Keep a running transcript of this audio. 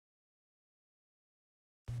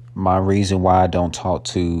My reason why I don't talk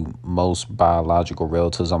to most biological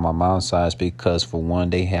relatives on my mom's side is because, for one,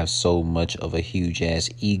 they have so much of a huge ass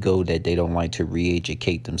ego that they don't like to re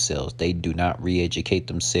educate themselves. They do not re educate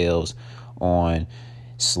themselves on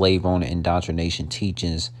slave owner indoctrination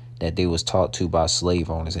teachings that they was taught to by slave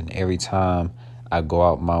owners. And every time I go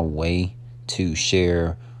out my way to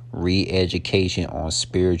share re-education on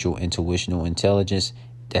spiritual intuitional intelligence,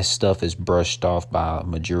 that stuff is brushed off by a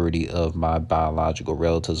majority of my biological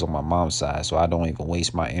relatives on my mom's side. So I don't even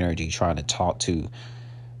waste my energy trying to talk to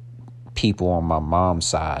people on my mom's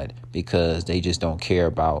side, because they just don't care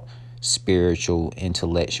about spiritual,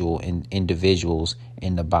 intellectual individuals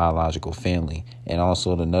in the biological family. And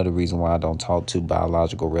also, another reason why I don't talk to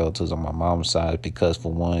biological relatives on my mom's side is because,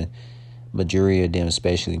 for one, majority of them,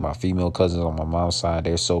 especially my female cousins on my mom's side,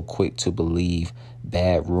 they're so quick to believe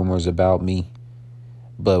bad rumors about me.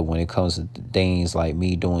 But when it comes to things like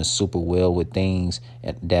me doing super well with things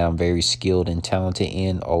that I'm very skilled and talented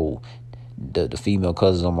in, the female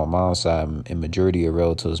cousins on my mom's side and majority of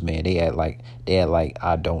relatives, man, they act like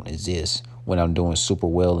I don't exist when I'm doing super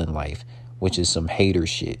well in life, which is some hater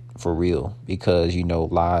shit for real. Because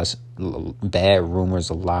bad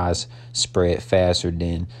rumors of lies spread faster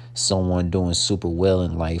than someone doing super well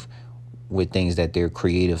in life with things that they're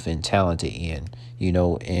creative and talented in.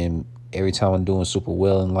 And every time I'm doing super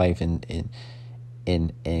well in life and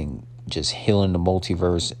just healing the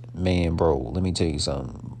multiverse, man, bro, let me tell you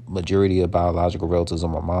something. Majority of biological relatives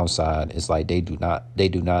on my mom's side, it's like they do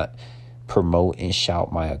not promote and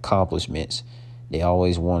shout my accomplishments. They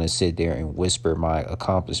always want to sit there and whisper my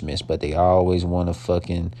accomplishments, but they always want to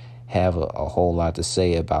fucking have a whole lot to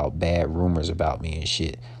say about bad rumors about me and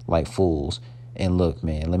shit, like fools. And look,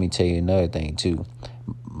 man, let me tell you another thing too.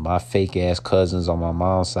 My fake ass cousins on my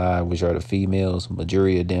mom's side, which are the females,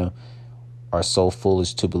 majority of them are so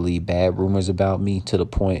foolish to believe bad rumors about me, to the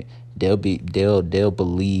point they'll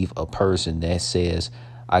believe a person that says,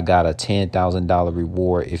 I got a $10,000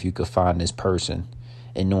 reward if you could find this person,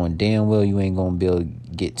 and knowing damn well you ain't gonna be able to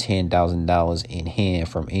get $10,000 in hand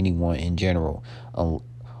from anyone in general.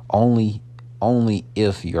 Only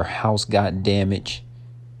if your house got damaged,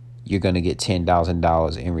 you're gonna get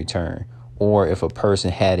 $10,000 in return. Or if a person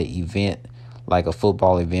had an event, like a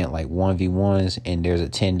football event, like 1v1s, and there's a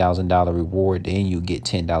 $10,000 reward, then you get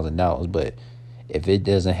 $10,000. But if it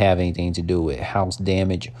doesn't have anything to do with house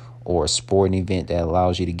damage or a sporting event that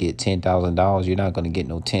allows you to get $10,000, you're not going to get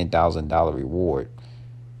no $10,000 reward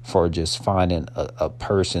for just finding a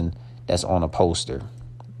person that's on a poster.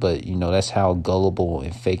 But, that's how gullible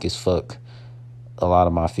and fake as fuck a lot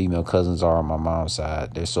of my female cousins are on my mom's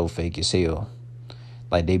side. They're so fake as hell.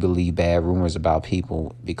 Like, they believe bad rumors about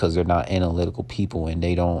people because they're not analytical people, and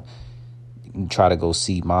they don't try to go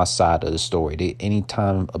see my side of the story.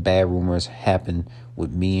 Anytime a bad rumors happen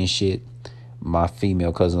with me and shit, my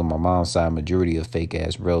female cousins on my mom's side, majority of fake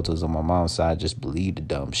ass relatives on my mom's side, just believe the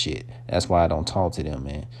dumb shit. That's why I don't talk to them,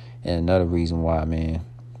 man. And another reason why, man,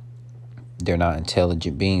 they're not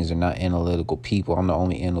intelligent beings. They're not analytical people. I'm the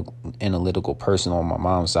only analytical person on my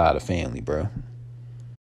mom's side of the family, bro.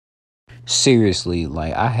 Seriously,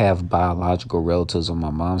 like, I have biological relatives on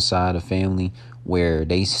my mom's side of family where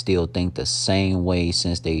they still think the same way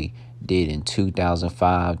since they did in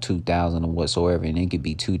 2005, 2000 or whatsoever, and it could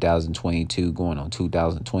be 2022 going on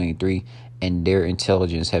 2023, and their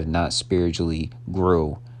intelligence have not spiritually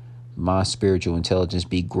grown. My spiritual intelligence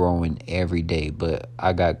be growing every day, but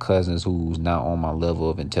I got cousins who's not on my level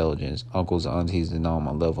of intelligence, uncles and aunties that not on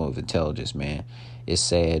my level of intelligence, man. It's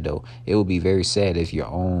sad, though. It would be very sad if your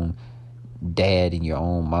own dad and your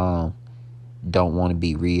own mom don't want to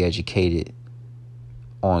be re-educated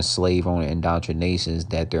on slave owner indoctrinations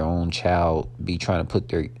that their own child be trying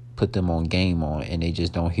to put them on game on, and they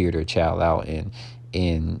just don't hear their child out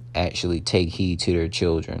and actually take heed to their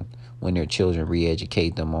children when their children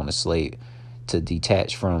re-educate them on the slave to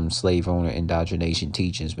detach from slave owner indoctrination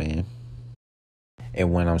teachings, man.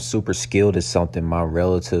 And when I'm super skilled at something, my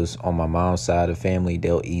relatives on my mom's side of the family,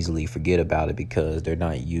 they'll easily forget about it because they're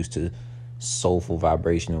not used to soulful,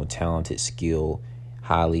 vibrational, talented, skilled,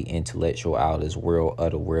 highly intellectual, out of this world,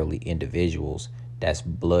 otherworldly individuals that's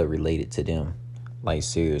blood related to them. Like,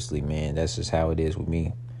 seriously, man, that's just how it is with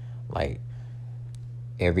me. Like,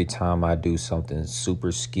 every time I do something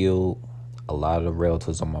super skilled, a lot of the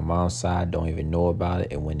relatives on my mom's side don't even know about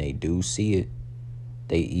it. And when they do see it,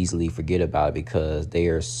 they easily forget about it because they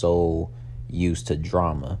are so used to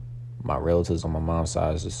drama. My relatives on my mom's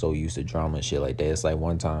side is just so used to drama and shit like that. It's like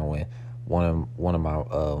one time when one of my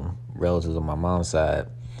relatives on my mom's side,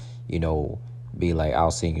 be like,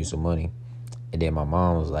 I'll send you some money. And then my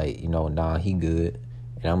mom was like, nah, he good.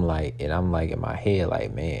 And I'm like in my head,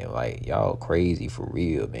 like, man, like, y'all crazy for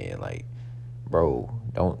real, man. Like, bro,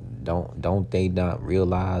 don't they not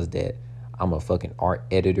realize that I'm a fucking art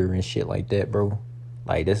editor and shit like that, bro?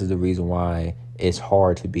 Like, this is the reason why it's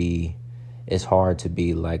hard to be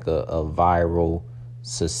like a viral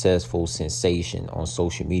successful sensation on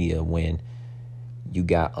social media when you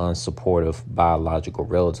got unsupportive biological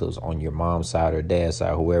relatives on your mom's side or dad's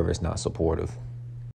side, whoever is not supportive.